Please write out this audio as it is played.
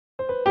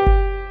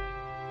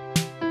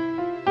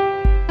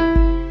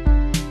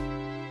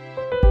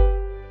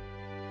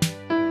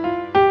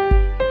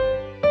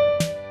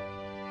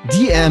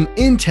GM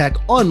in Tech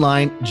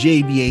Online,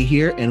 JVA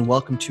here, and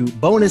welcome to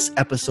bonus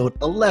episode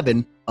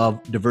 11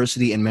 of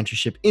Diversity and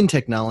Mentorship in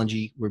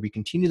Technology, where we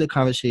continue the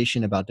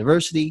conversation about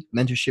diversity,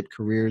 mentorship,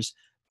 careers,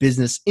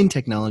 business in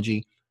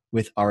technology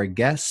with our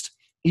guest.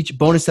 Each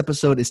bonus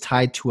episode is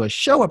tied to a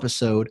show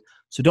episode,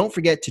 so don't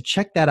forget to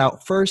check that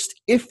out first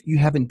if you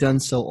haven't done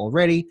so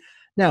already.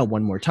 Now,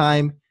 one more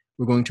time,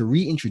 we're going to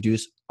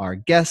reintroduce our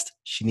guest,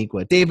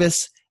 Shaniqua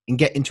Davis, and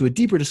get into a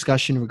deeper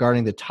discussion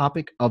regarding the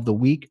topic of the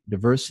week,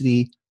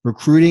 diversity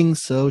recruiting.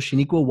 So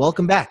Shaniqua,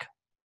 welcome back.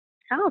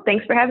 Oh,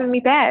 thanks for having me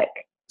back.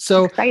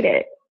 So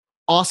excited.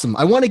 Awesome.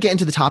 I want to get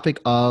into the topic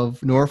of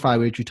Norify,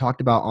 which we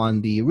talked about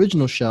on the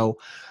original show.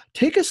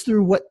 Take us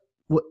through what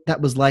that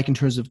was like in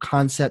terms of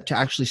concept to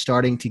actually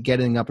starting to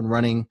getting up and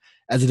running.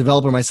 As a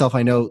developer myself,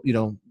 I know,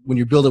 when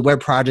you build a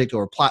web project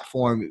or a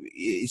platform,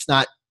 it's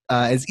not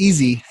as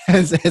easy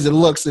as it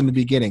looks in the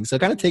beginning. So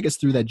kind of take us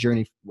through that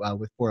journey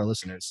for our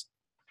listeners.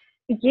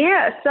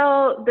 Yeah,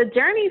 so the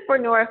journey for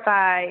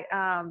Norify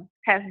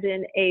has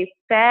been a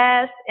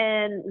fast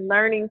and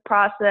learning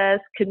process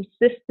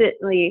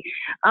consistently.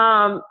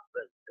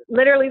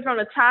 Literally from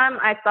the time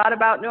I thought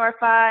about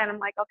Norify and I'm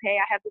like, okay,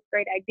 I have this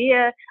great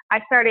idea,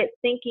 I started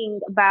thinking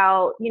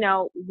about,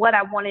 what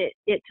I wanted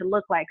it to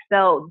look like.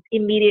 So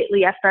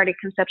immediately I started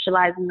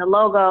conceptualizing the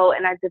logo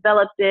and I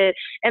developed it,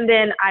 and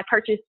then I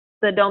purchased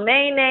the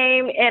domain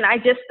name, and I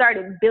just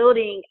started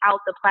building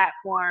out the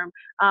platform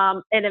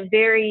in a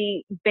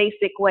very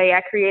basic way. I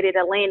created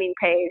a landing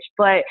page,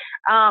 but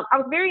I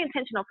was very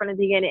intentional from the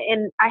beginning,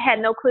 and I had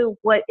no clue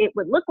what it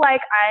would look like.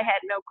 I had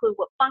no clue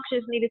what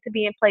functions needed to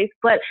be in place,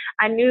 but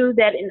I knew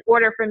that in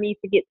order for me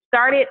to get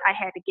started, I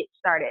had to get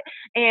started.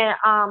 And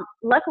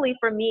luckily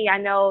for me, I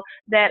know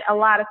that a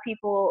lot of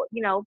people,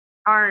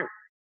 aren't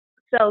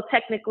so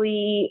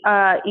technically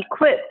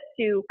equipped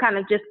to kind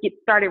of just get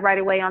started right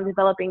away on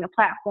developing a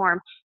platform.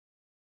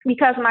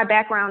 Because my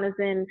background is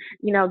in,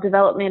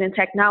 development and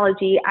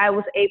technology, I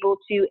was able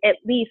to at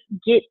least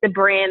get the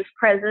brand's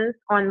presence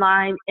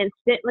online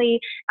instantly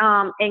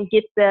and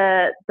get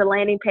the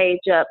landing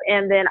page up.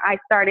 And then I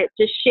started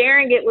just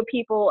sharing it with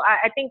people.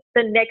 I think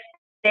the next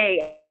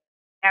day,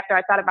 after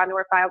I thought about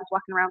Norify, I was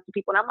walking around to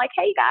people and I'm like,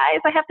 hey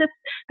guys, I have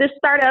this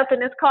startup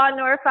and it's called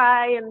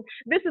Norify and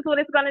this is what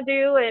it's going to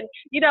do. And,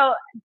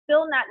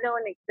 still not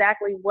knowing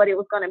exactly what it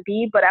was going to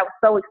be, but I was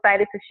so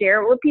excited to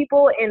share it with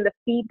people. And the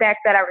feedback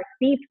that I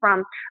received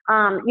from,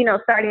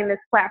 starting this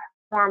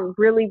platform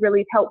really,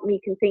 really helped me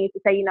continue to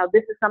say,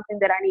 this is something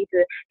that I need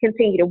to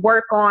continue to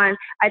work on.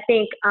 I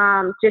think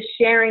just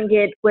sharing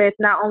it with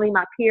not only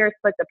my peers,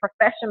 but the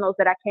professionals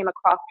that I came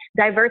across,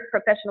 diverse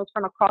professionals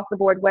from across the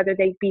board, whether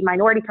they be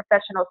minority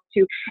professionals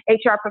to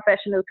HR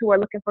professionals who are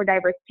looking for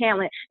diverse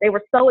talent. They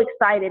were so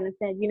excited and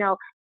said,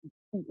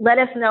 let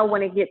us know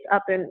when it gets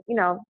up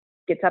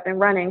and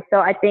running. So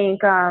I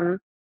think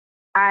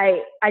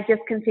I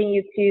just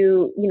continue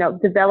to,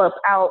 develop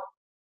out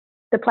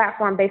the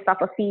platform based off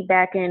of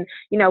feedback and,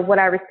 what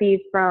I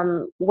received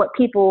from what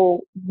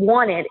people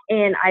wanted.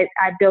 And I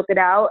built it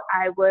out.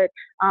 I would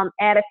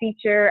add a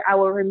feature. I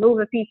will remove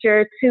a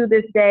feature. To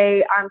this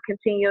day, I'm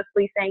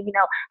continuously saying,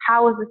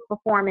 how is this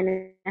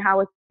performing and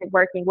how is it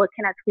working? What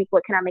can I tweak?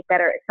 What can I make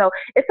better? So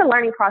it's a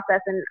learning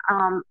process.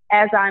 And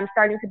as I'm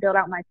starting to build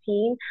out my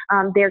team,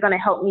 they're going to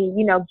help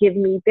me, give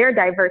me their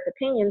diverse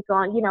opinions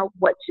on,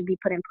 what should be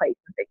put in place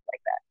and things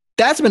like that.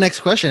 That's my next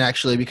question,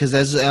 actually, because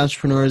as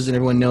entrepreneurs and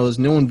everyone knows,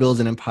 no one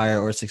builds an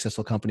empire or a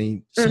successful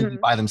company simply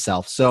by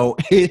themselves. So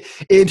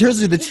in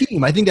terms of the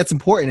team, I think that's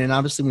important. And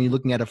obviously, when you're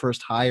looking at a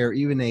first hire,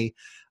 even a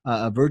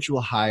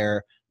virtual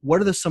hire,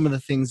 what are some of the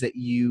things that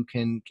you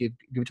can give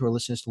to our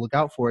listeners to look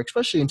out for,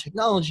 especially in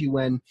technology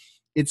when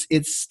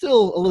it's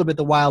still a little bit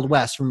the Wild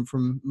West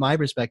from my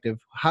perspective?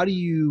 How do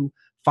you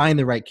find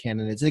the right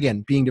candidates?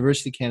 Again, being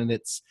diversity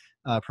candidates,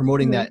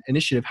 promoting that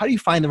initiative, how do you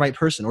find the right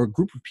person or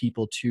group of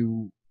people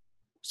to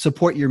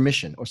support your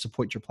mission or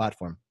support your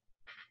platform?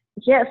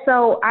 Yeah,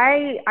 so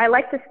I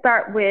like to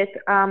start with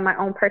my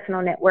own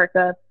personal network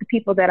of the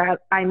people that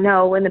I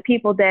know and the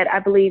people that I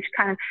believe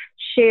kind of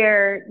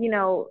share,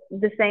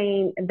 the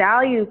same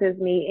values as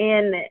me.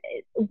 And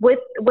with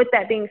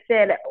that being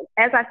said,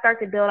 as I start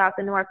to build out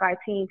the Norify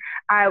team,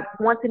 I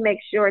want to make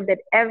sure that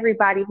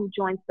everybody who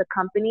joins the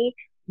company,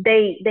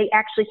 they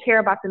actually care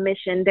about the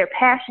mission, they're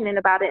passionate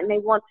about it, and they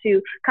want to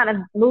kind of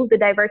move the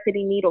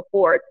diversity needle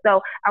forward.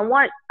 So I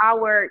want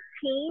our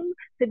team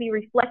to be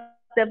reflective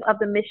of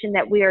the mission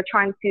that we are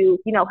trying to,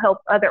 help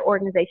other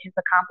organizations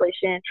accomplish.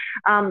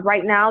 And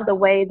right now, the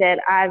way that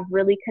I've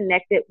really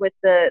connected with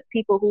the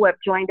people who have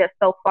joined us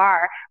so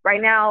far,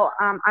 right now,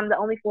 I'm the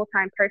only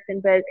full-time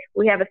person, but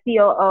we have a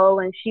COO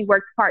and she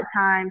works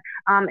part-time.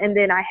 And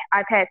then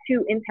I've had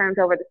 2 interns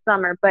over the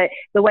summer. But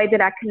the way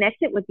that I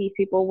connected with these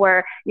people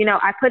were,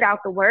 I put out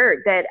the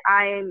word that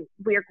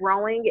we're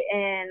growing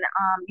and,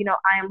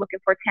 I am looking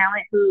for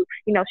talent who,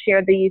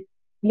 share these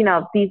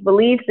these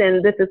beliefs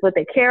and this is what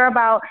they care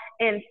about.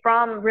 And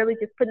from really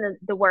just putting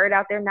the word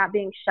out there, not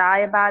being shy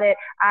about it,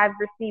 I've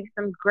received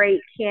some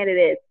great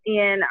candidates.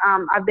 And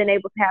I've been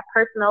able to have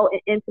personal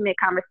and intimate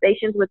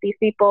conversations with these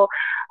people.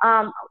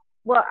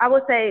 well, I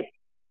would say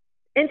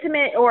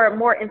intimate or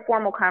more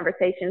informal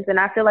conversations. And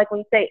I feel like when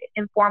you say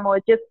informal,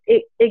 it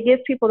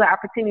gives people the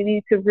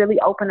opportunity to really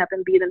open up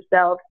and be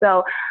themselves.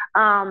 So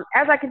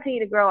as I continue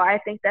to grow, I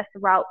think that's the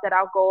route that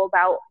I'll go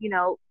about,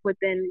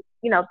 within,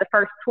 the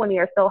first 20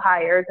 or so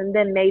hires. And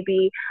then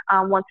maybe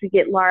once we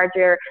get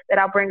larger, that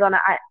I'll bring on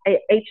a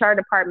HR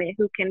department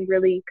who can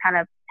really kind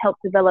of help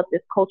develop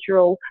this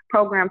cultural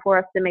program for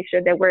us to make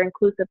sure that we're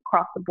inclusive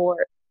across the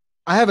board.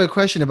 I have a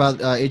question about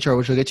HR,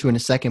 which we'll get to in a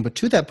second. But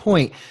to that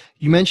point,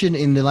 you mentioned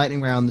in the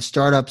lightning round, the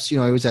startups, I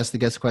always ask the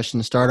guest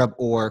question, startup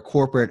or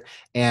corporate,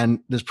 and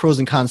there's pros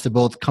and cons to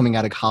both coming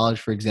out of college,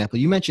 for example.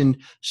 You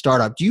mentioned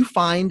startup. Do you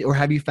find, or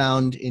have you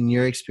found in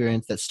your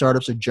experience, that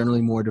startups are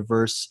generally more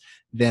diverse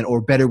than, or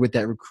better with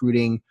that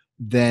recruiting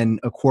than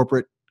a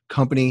corporate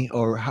company?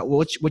 Or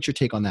what's your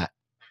take on that?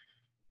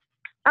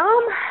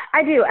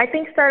 I do. I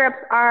think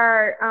startups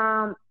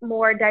are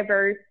more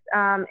diverse,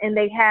 and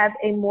they have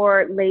a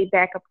more laid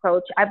back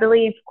approach. I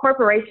believe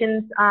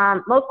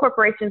most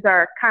corporations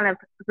are kind of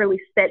really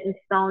set in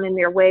stone in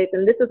their ways.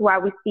 And this is why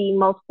we see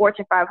most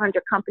Fortune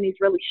 500 companies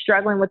really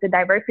struggling with the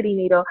diversity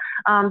needle,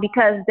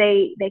 because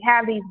they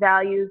have these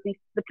values.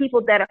 The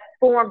people that have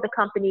formed the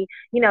company,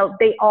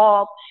 they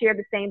all share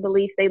the same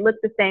beliefs. They look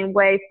the same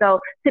way. So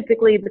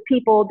typically the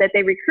people that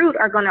they recruit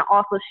are going to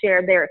also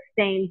share their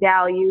same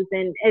values.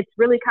 And it's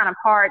really kind of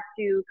hard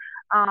to,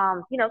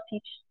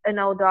 teach an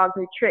old dog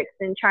new tricks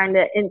and trying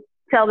to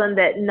tell them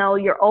that, no,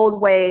 your old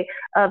way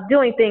of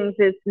doing things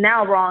is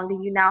now wrong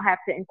and you now have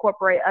to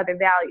incorporate other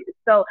values.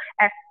 So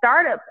as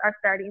startups are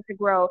starting to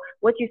grow,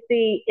 what you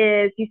see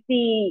is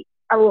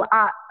a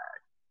lot,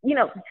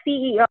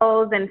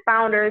 CEOs and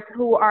founders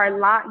who are a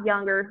lot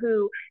younger,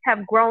 who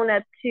have grown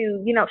up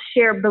to,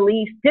 share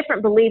beliefs,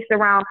 different beliefs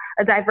around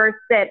a diverse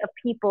set of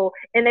people,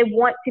 and they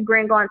want to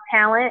bring on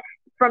talent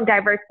from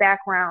diverse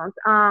backgrounds.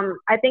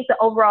 I think the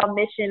overall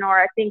mission,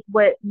 or I think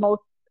what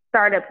most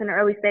startups in the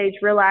early stage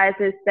realize,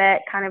 is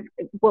that kind of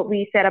what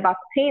we said about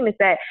the team is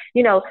that,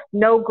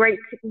 no great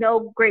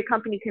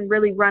company can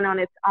really run on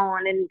its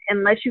own. And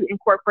unless you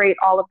incorporate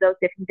all of those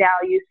different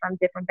values from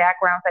different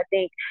backgrounds,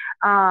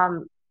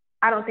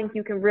 I don't think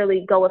you can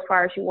really go as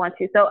far as you want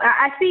to. So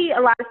I see a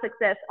lot of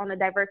success on the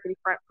diversity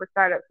front for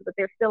startups, but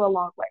there's still a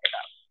long way to go.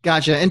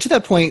 Gotcha. And to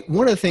that point,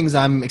 one of the things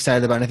I'm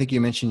excited about, and I think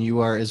you mentioned you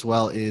are as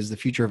well, is the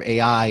future of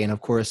AI. And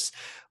of course,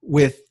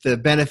 with the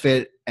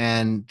benefit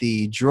and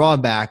the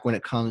drawback when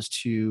it comes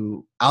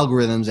to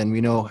algorithms, and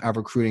we know how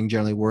recruiting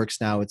generally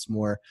works now, it's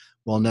more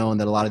well known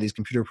that a lot of these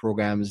computer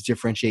programs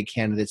differentiate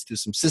candidates through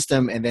some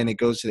system, and then it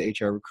goes to the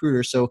HR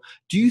recruiter. So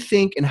do you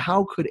think, and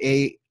how could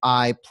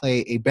AI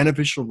play a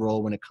beneficial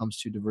role when it comes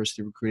to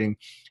diversity recruiting?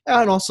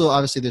 And also,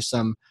 obviously, there's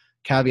some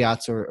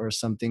caveats or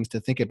some things to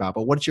think about,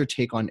 but what's your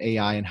take on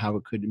AI and how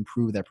it could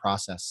improve that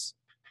process?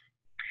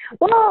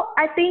 Well,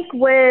 I think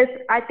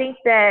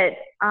that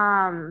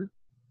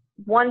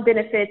one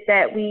benefit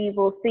that we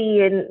will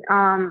see, and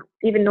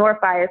even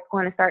Norify is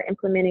going to start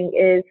implementing,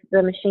 is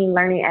the machine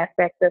learning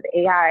aspect of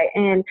AI,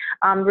 and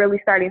really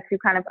starting to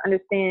kind of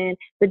understand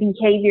the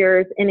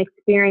behaviors and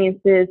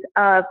experiences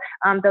of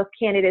those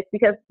candidates.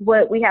 Because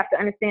what we have to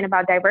understand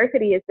about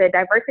diversity is that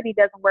diversity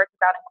doesn't work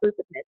without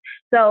inclusiveness.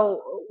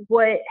 So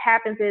what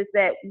happens is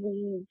that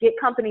we get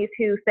companies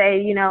who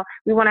say,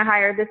 we want to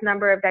hire this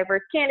number of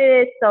diverse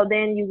candidates. So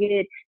then you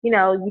get,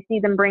 you see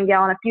them bring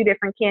on a few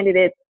different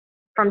candidates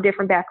from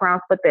different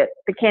backgrounds, but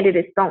the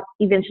candidates don't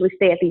eventually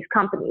stay at these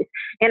companies.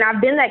 And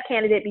I've been that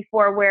candidate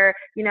before where,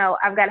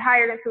 I've got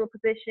hired into a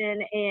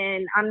position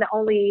and I'm the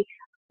only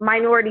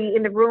minority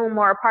in the room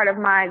or a part of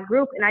my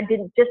group, and I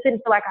didn't feel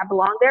like I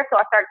belonged there. So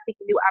I started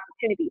seeking new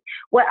opportunities.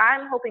 What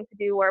I'm hoping to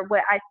do, or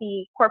what I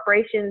see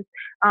corporations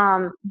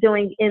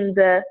doing in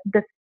the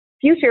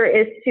future,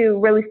 is to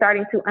really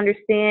starting to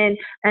understand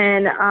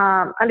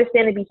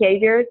the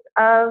behaviors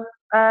of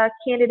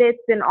candidates,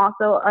 and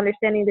also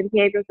understanding the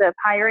behaviors of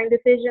hiring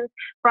decisions.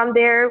 From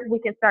there, we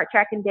can start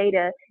tracking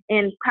data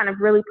and kind of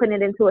really putting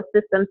it into a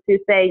system to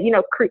say,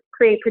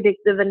 create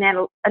predictive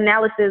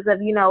analysis of,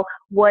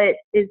 what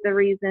is the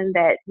reason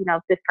that,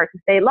 this person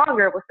stayed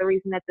longer? What's the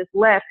reason that this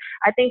left?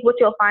 I think what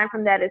you'll find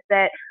from that is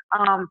that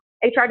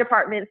HR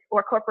departments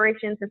or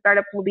corporations and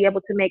startups will be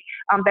able to make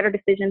better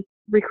decisions,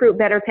 recruit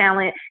better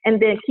talent,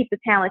 and then keep the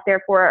talent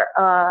there for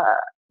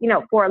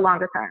a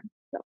longer time.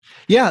 So.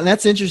 Yeah,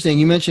 that's interesting.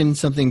 You mentioned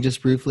something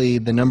just briefly,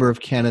 the number of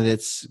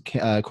candidates,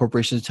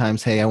 corporations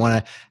times, hey, I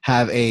want to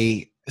have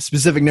a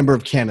specific number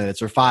of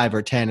candidates, or 5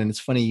 or 10. And it's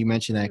funny you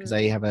mentioned that, because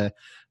I have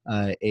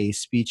a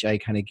speech I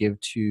kind of give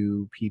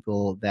to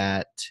people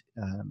that,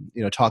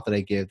 talk that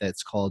I give,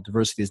 that's called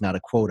 "Diversity is not a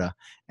quota."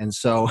 And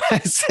so I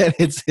said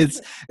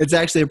it's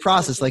actually a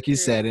process, like you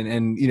said,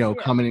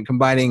 and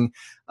combining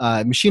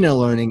machine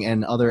learning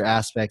and other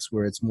aspects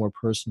where it's more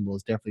personable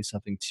is definitely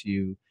something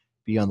to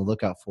be on the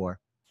lookout for.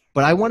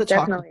 But I want to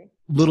talk a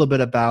little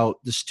bit about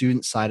the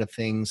student side of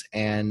things.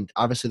 And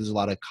obviously there's a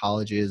lot of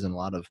colleges and a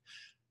lot of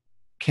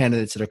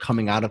candidates that are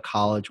coming out of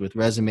college with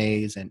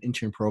resumes and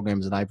intern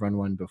programs, and I've run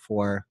one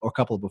before, or a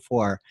couple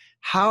before.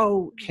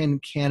 How can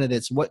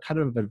candidates, what kind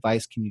of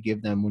advice can you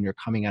give them when you're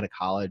coming out of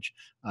college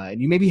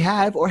and you maybe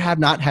have or have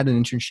not had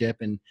an internship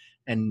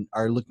and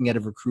are looking at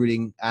a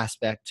recruiting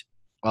aspect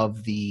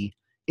of the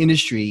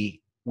industry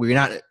where you're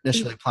not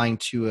necessarily applying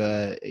to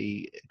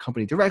a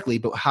company directly,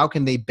 but how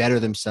can they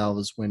better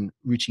themselves when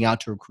reaching out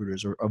to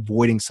recruiters or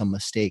avoiding some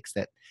mistakes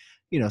that,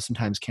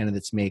 sometimes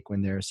candidates make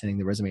when they're sending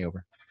the resume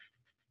over?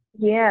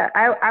 Yeah,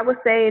 I would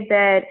say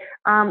that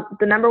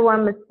the number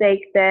one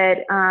mistake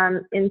that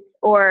a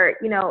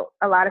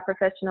lot of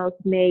professionals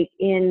make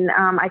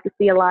I could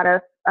see a lot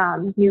of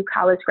new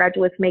college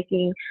graduates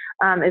making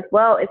as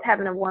well is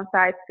having a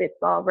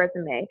one-size-fits-all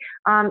resume.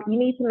 You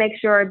need to make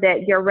sure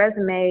that your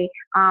resume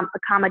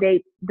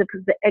accommodates the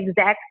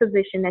exact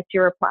position that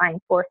you're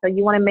applying for. So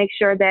you want to make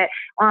sure that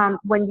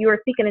when you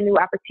are seeking a new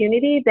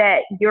opportunity,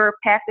 that your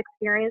past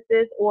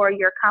experiences or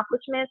your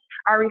accomplishments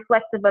are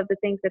reflective of the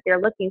things that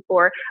they're looking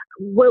for.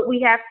 What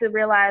we have to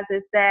realize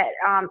is that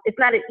it's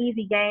not an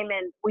easy game,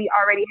 and we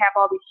already have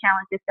all these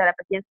challenges set up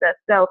against us.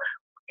 So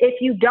if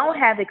you don't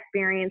have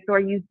experience or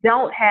you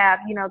don't have,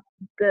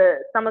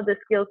 some of the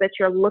skills that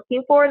you're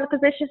looking for in the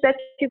positions that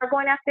you're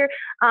going after,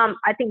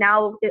 I think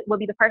now it will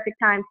be the perfect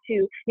time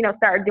to,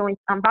 start doing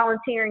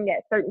volunteering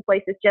at certain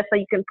places just so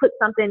you can put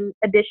something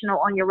additional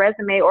on your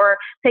resume, or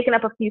taking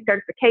up a few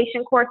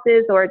certification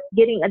courses or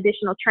getting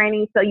additional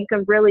training so you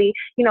can really,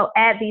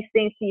 add these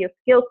things to your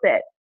skill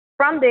set.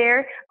 From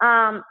there,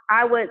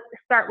 I would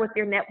start with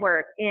your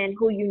network and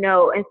who you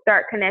know, and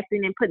start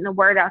connecting and putting the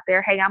word out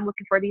there. Hey, I'm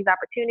looking for these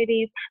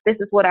opportunities. This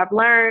is what I've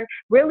learned.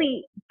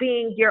 Really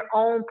being your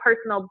own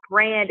personal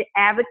brand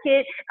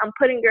advocate and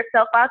putting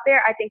yourself out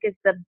there, I think is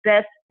the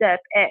best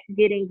step at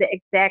getting the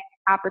exact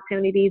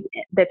opportunities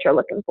that you're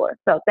looking for.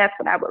 So that's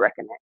what I would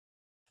recommend.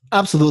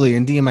 Absolutely.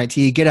 And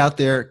DMIT, get out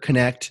there,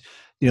 connect.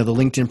 The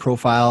LinkedIn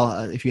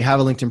profile. If you have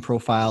a LinkedIn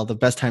profile, the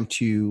best time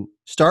to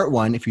start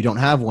one, if you don't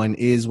have one,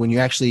 is when you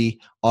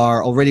actually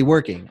are already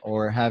working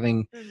or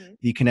having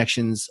the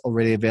connections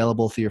already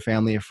available through your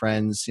family or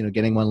friends.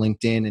 Getting on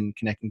LinkedIn and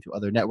connecting to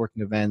other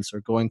networking events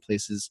or going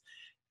places,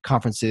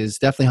 conferences,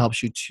 definitely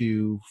helps you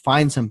to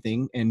find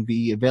something and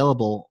be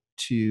available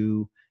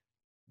to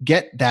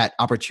get that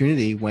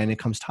opportunity when it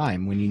comes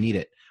time, when you need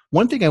it.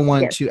 One thing I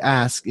want to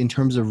ask in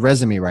terms of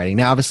resume writing.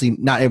 Now, obviously,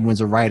 not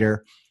everyone's a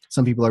writer.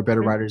 Some people are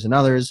better writers than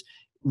others.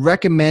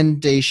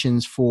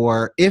 Recommendations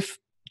for, do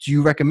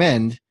you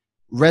recommend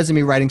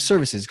resume writing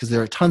services? Because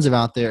there are tons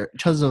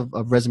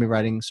of resume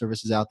writing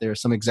services out there.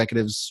 Some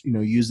executives,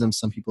 use them.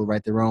 Some people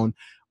write their own.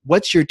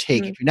 What's your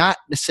take? If you're not,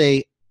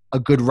 say, a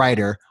good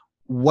writer,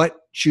 what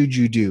should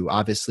you do?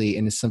 Obviously,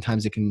 and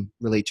sometimes it can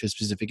relate to a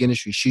specific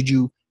industry. Should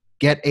you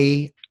get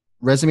a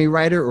resume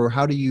writer, or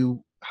how do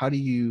you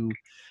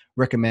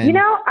recommend?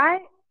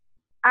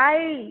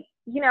 I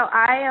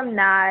am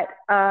not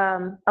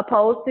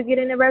opposed to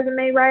getting a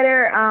resume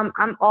writer.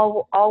 I'm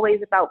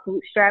always about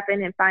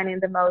bootstrapping and finding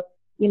the most,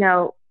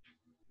 the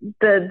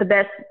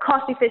best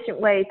cost efficient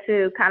way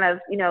to kind of,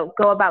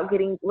 go about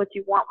getting what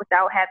you want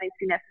without having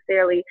to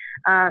necessarily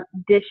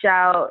dish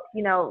out,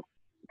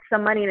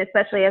 some money. And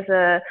especially as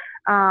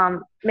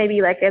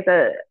maybe as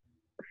a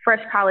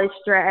fresh college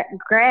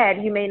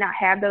grad, you may not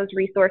have those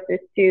resources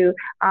to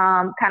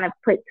kind of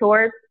put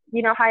towards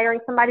hiring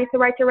somebody to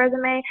write your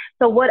resume.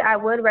 So what I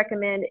would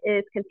recommend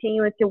is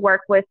continuing to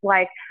work with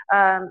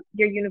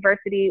your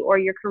university or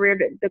the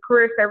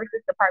career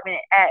services department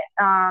at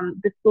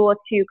the school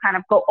to kind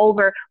of go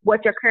over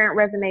what your current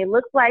resume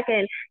looks like.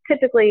 And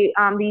typically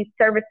these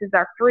services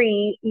are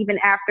free. Even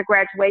after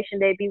graduation,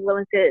 they'd be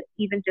willing to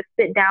even just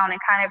sit down and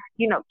kind of,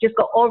 just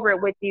go over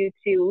it with you,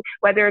 to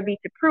whether it be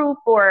to proof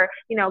or,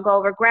 go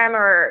over grammar,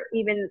 or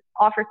even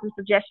offer some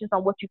suggestions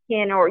on what you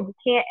can or you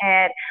can't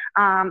add.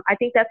 I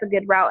think that's a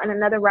good route. And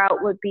another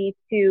route would be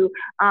to,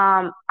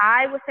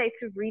 I would say,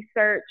 to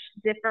research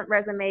different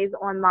resumes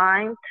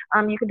online.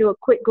 You can do a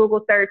quick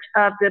Google search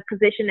of the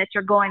position that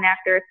you're going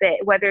after, say,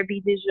 whether it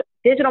be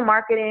digital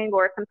marketing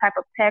or some type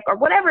of tech or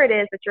whatever it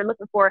is that you're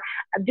looking for.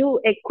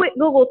 Do a quick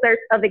Google search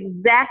of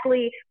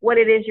exactly what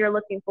it is you're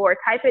looking for.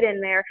 Type it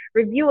in there,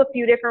 review a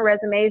few different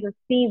resumes, and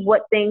see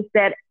what things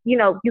that, you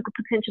could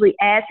potentially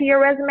add to your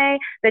resume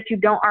that you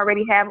don't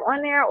already have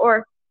on there,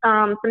 or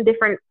some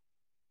different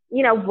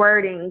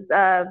wordings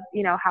of,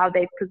 how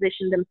they've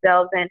positioned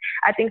themselves. And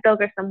I think those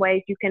are some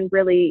ways you can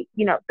really,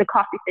 the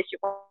cost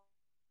efficient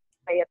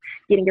way of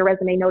getting your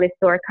resume noticed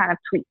or kind of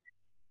tweaked.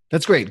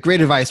 That's great.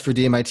 Great advice for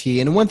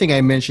DMIT. And one thing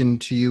I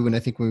mentioned to you, and I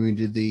think when we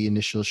did the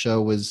initial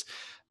show, was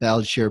that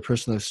I'll share a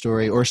personal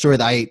story, or a story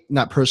that I,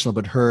 not personal,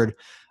 but heard,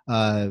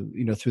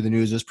 through the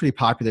news. It was pretty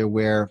popular,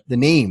 where the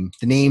name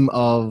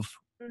of,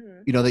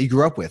 that you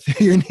grew up with,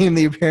 your name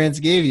that your parents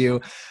gave you,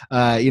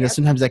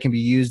 sometimes that can be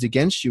used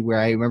against you. Where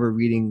I remember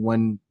reading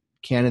one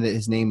candidate,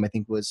 his name I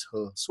think was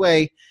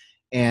Jose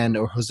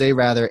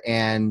rather,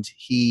 and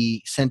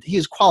he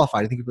was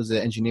qualified. I think it was an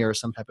engineer or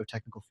some type of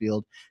technical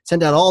field,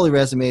 sent out all the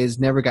resumes,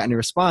 never got any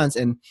response.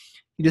 And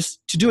he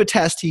just, to do a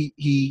test,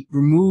 he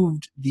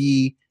removed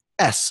the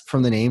S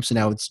from the name, so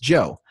now it's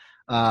Joe.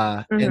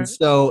 And Mm-hmm.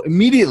 so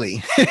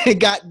immediately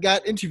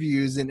got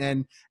interviews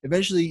and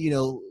eventually,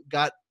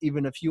 got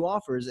even a few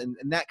offers. And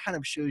that kind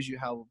of shows you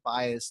how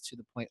biased to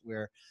the point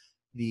where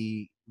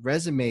the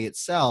resume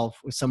itself,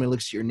 if somebody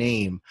looks at your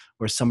name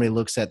or somebody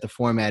looks at the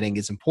formatting,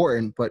 is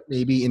important, but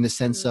maybe in the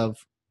sense of,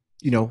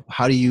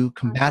 how do you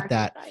combat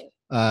that?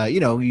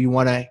 You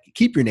want to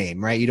keep your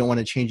name, right? You don't want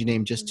to change your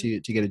name just to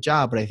get a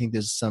job. But I think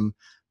there's some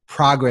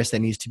progress that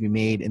needs to be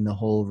made in the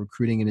whole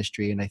recruiting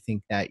industry. And I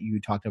think that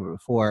you talked about it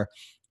before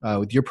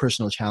with your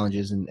personal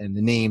challenges and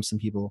the name. Some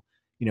people,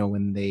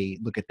 when they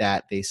look at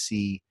that, they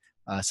see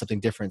something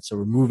different. So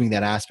removing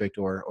that aspect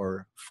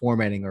or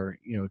formatting or,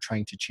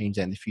 trying to change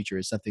that in the future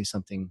is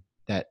something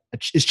that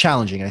is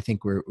challenging. I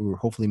think we're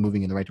hopefully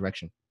moving in the right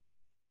direction.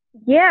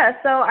 Yeah,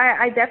 so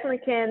I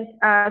definitely can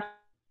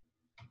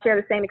share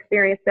the same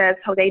experience as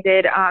Jose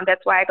did.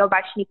 That's why I go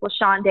by Shaniqua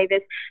Shawn Davis.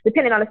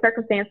 Depending on the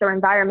circumstance or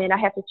environment, I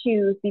have to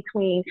choose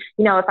between,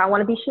 if I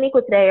want to be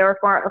Shaniqua today or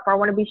if I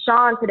want to be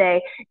Shawn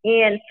today.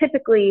 And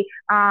typically,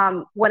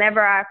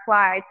 whenever I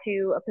apply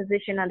to a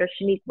position under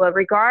Shaniqua,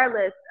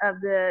 regardless of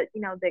the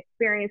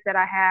experience that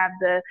I have,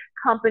 the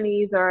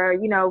companies or,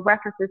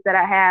 references that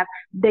I have,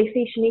 they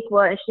see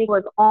Shaniqua, and Shaniqua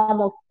is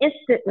almost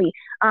instantly,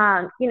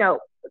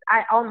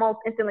 I almost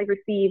instantly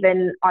receive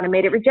an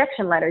automated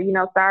rejection letter.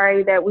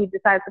 Sorry that we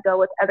decided to go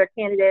with other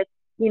candidates,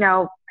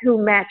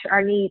 who match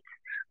our needs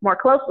more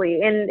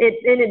closely. And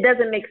it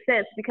doesn't make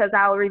sense because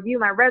I'll review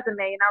my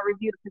resume and I'll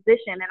review the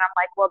position and I'm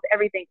like, well,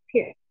 everything's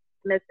here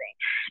missing.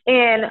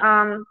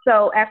 And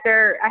so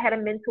after I had a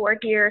mentor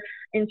here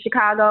in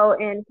Chicago,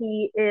 and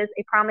he is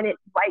a prominent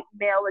white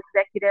male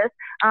executive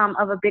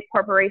of a big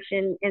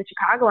corporation in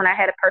Chicago, and I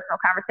had a personal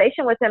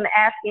conversation with him,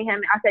 asking him,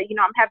 I said,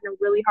 I'm having a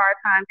really hard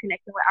time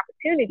connecting with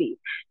opportunities.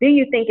 Do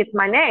you think it's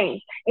my name?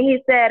 And he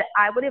said,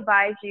 I would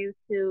advise you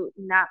to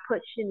not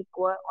put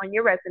Shaniqua on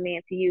your resume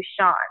and to use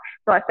Shawn.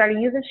 So I started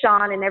using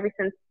Shawn, and ever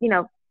since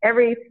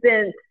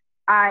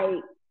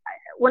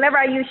whenever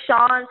I use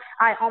Shawn,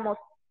 I almost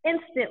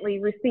instantly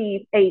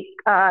receive an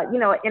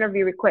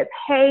interview request.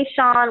 Hey,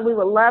 Shawn, we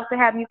would love to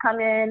have you come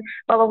in,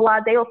 blah, blah, blah.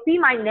 They will see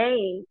my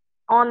name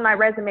on my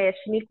resume as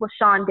Shaniqua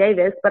Shawn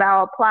Davis, but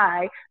I'll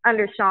apply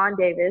under Shawn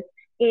Davis.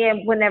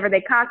 And whenever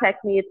they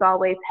contact me, it's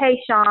always,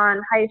 hey,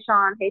 Shawn, hey,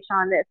 Shawn, hey,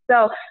 Shawn, this.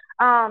 So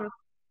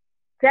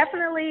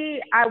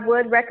definitely I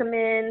would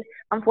recommend,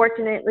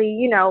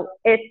 unfortunately,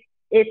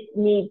 if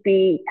need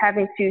be,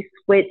 having to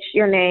switch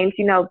your names,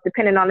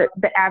 depending on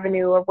the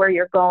avenue of where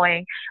you're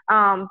going.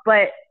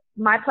 But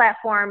my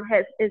platform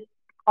is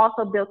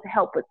also built to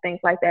help with things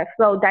like that.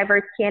 So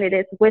diverse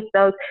candidates with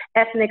those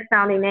ethnic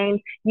sounding names,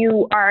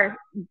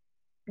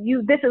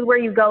 this is where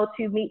you go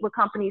to meet with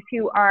companies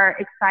who are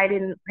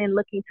excited and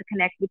looking to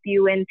connect with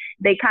you, and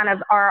they kind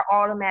of are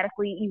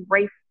automatically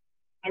erased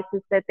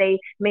that they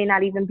may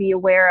not even be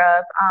aware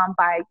of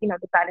by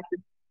deciding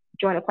to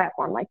join a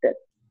platform like this.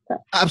 So.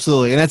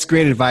 Absolutely. And that's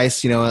great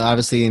advice.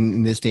 Obviously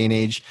in this day and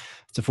age,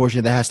 it's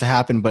unfortunate that has to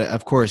happen, but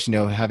of course,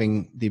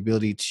 having the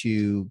ability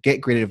to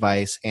get great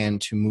advice and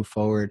to move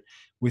forward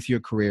with your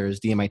career as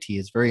DMIT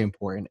is very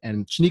important.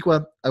 And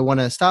Shaniqua, I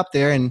want to stop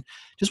there and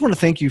just want to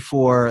thank you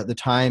for the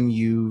time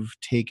you've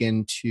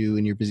taken to,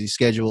 in your busy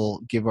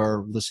schedule, give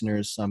our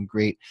listeners some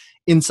great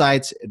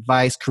insights,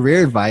 advice,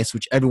 career advice,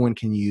 which everyone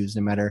can use,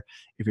 no matter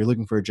if you're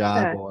looking for a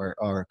job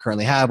or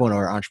currently have one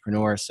or an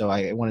entrepreneur. So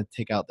I want to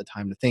take out the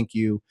time to thank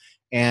you,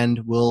 and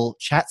we'll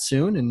chat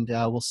soon, and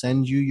we'll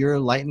send you your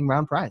lightning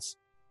round prize.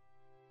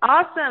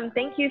 Awesome.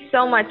 Thank you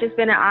so much. It's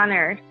been an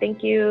honor.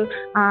 Thank you,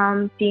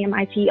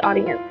 DMIT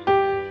audience.